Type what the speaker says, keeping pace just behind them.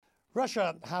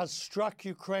Russia has struck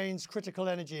Ukraine's critical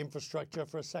energy infrastructure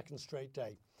for a second straight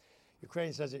day.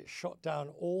 Ukraine says it shot down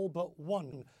all but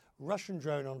one Russian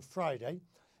drone on Friday.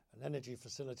 An energy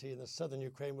facility in the southern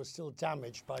Ukraine was still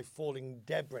damaged by falling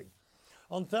debris.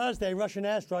 On Thursday, Russian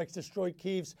airstrikes destroyed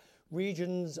Kyiv's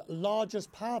region's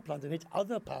largest power plant and hit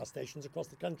other power stations across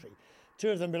the country.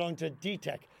 Two of them belong to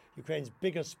DTEK, Ukraine's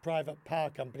biggest private power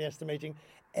company, estimating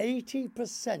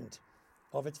 80%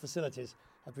 of its facilities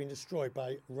have been destroyed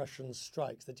by Russian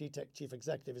strikes. The DTEK chief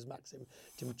executive is Maxim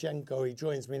Timchenko. He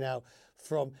joins me now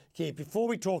from Kyiv. Before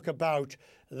we talk about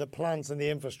the plants and the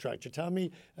infrastructure, tell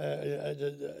me,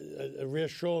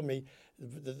 reassure me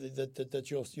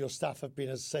that your staff have been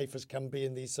as safe as can be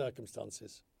in these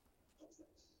circumstances.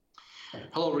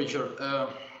 Hello, Richard.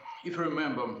 If you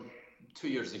remember, 2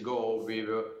 years ago, we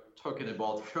were talking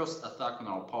about first attack on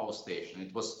our power station.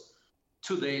 It was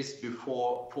 2 days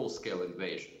before full-scale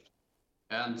invasion.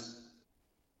 And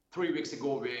 3 weeks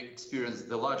ago, we experienced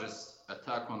the largest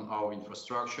attack on our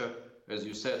infrastructure. As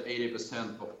you said,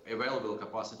 80% of available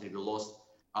capacity we lost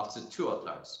after 2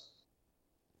 attacks.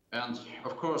 And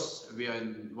of course, we are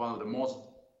in one of the most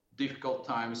difficult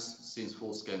times since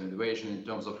full-scale invasion in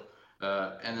terms of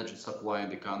energy supply in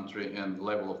the country and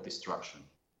level of destruction.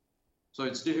 So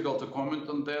it's difficult to comment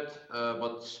on that,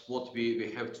 but what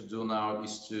we have to do now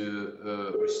is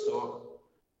to restore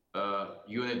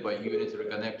unit by unit,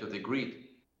 reconnect to the grid.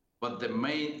 But the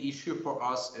main issue for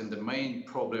us and the main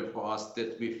problem for us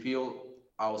that we feel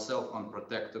ourselves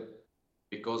unprotected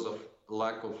because of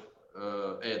lack of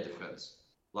air defense,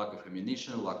 lack of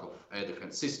ammunition, lack of air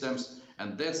defense systems,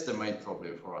 and that's the main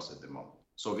problem for us at the moment.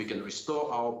 So we can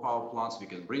restore our power plants, we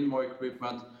can bring more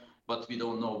equipment, but we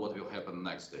don't know what will happen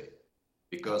next day.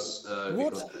 Because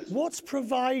what's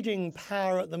providing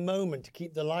power at the moment to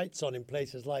keep the lights on in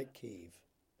places like Kyiv?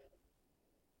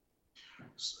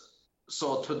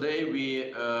 So today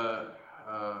we,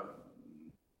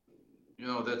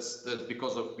 that's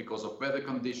because of weather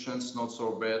conditions, not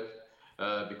so bad,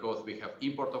 because we have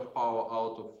import of power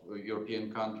out of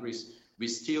European countries. We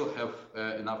still have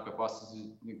enough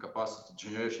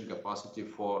generation capacity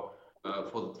for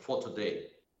today.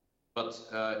 But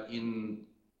in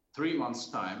 3 months'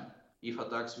 time, if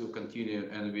attacks will continue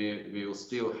and we will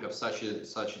still have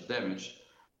such damage,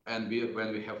 and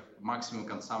when we have maximum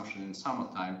consumption in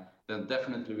summertime, then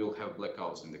definitely we'll have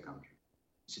blackouts in the country.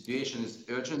 The situation is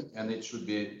urgent and it should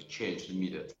be changed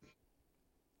immediately.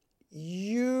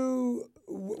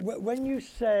 When you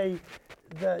say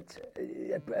that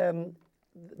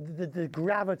the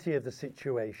gravity of the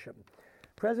situation,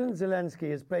 President Zelensky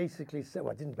has basically said,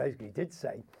 well, did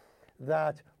say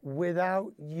that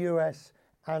without US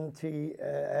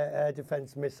anti-air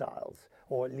defense missiles,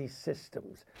 or at least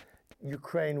systems,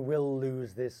 Ukraine will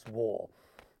lose this war.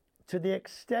 To the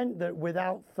extent that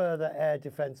without further air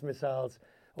defense missiles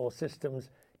or systems,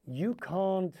 you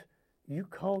can't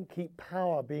keep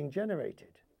power being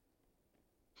generated.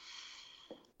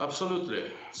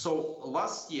 Absolutely. So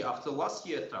last year, after last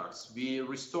year's attacks, we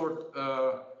restored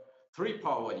 3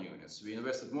 power units. We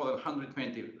invested more than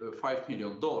 $125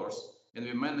 million, and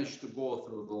we managed to go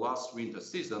through the last winter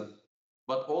season.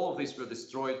 But all of these were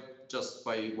destroyed just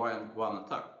by one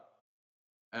attack.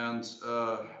 And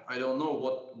I don't know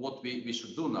what we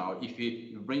should do now. If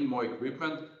we bring more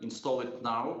equipment, install it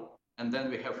now, and then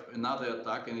we have another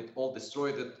attack and it all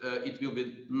destroyed, it will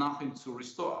be nothing to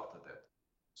restore after that.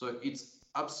 So it's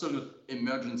absolute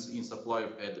emergency in supply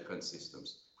of air defense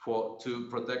systems to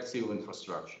protect civil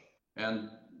infrastructure and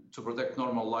to protect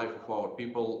normal life of our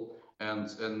people and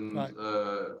right.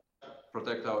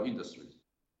 Protect our industries.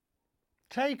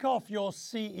 Take off your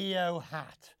CEO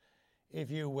hat,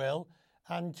 if you will,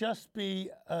 and just be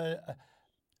a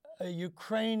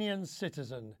Ukrainian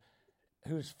citizen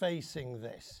who's facing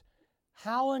this.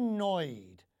 How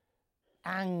annoyed,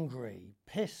 angry,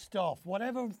 pissed off,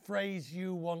 whatever phrase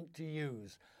you want to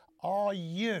use, are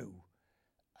you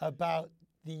about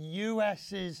the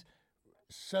US's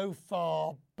so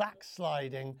far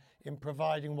backsliding in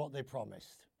providing what they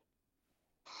promised?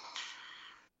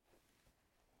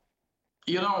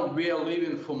 You know, we are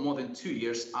living for more than 2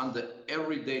 years under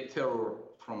everyday terror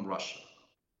from Russia.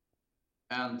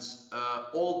 And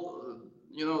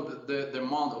the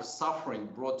amount of suffering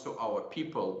brought to our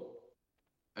people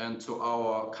and to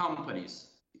our companies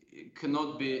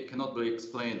cannot be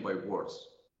explained by words.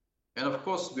 And of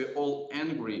course, we're all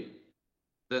angry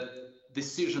that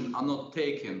decisions are not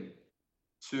taken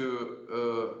to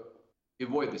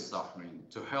avoid this suffering,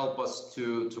 to help us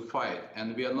to fight.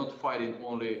 And we are not fighting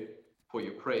only for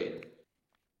Ukraine.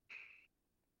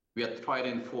 We are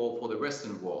fighting for the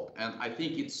Western world. And I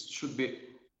think it should be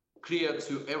clear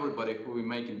to everybody who is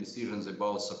making decisions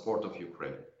about support of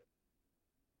Ukraine.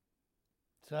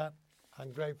 Sir,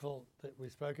 I'm grateful that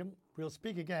we've spoken. We'll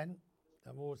speak again.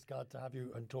 I'm always glad to have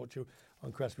you and talk to you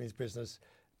on Crestmead's Business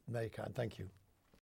Maker. And thank you.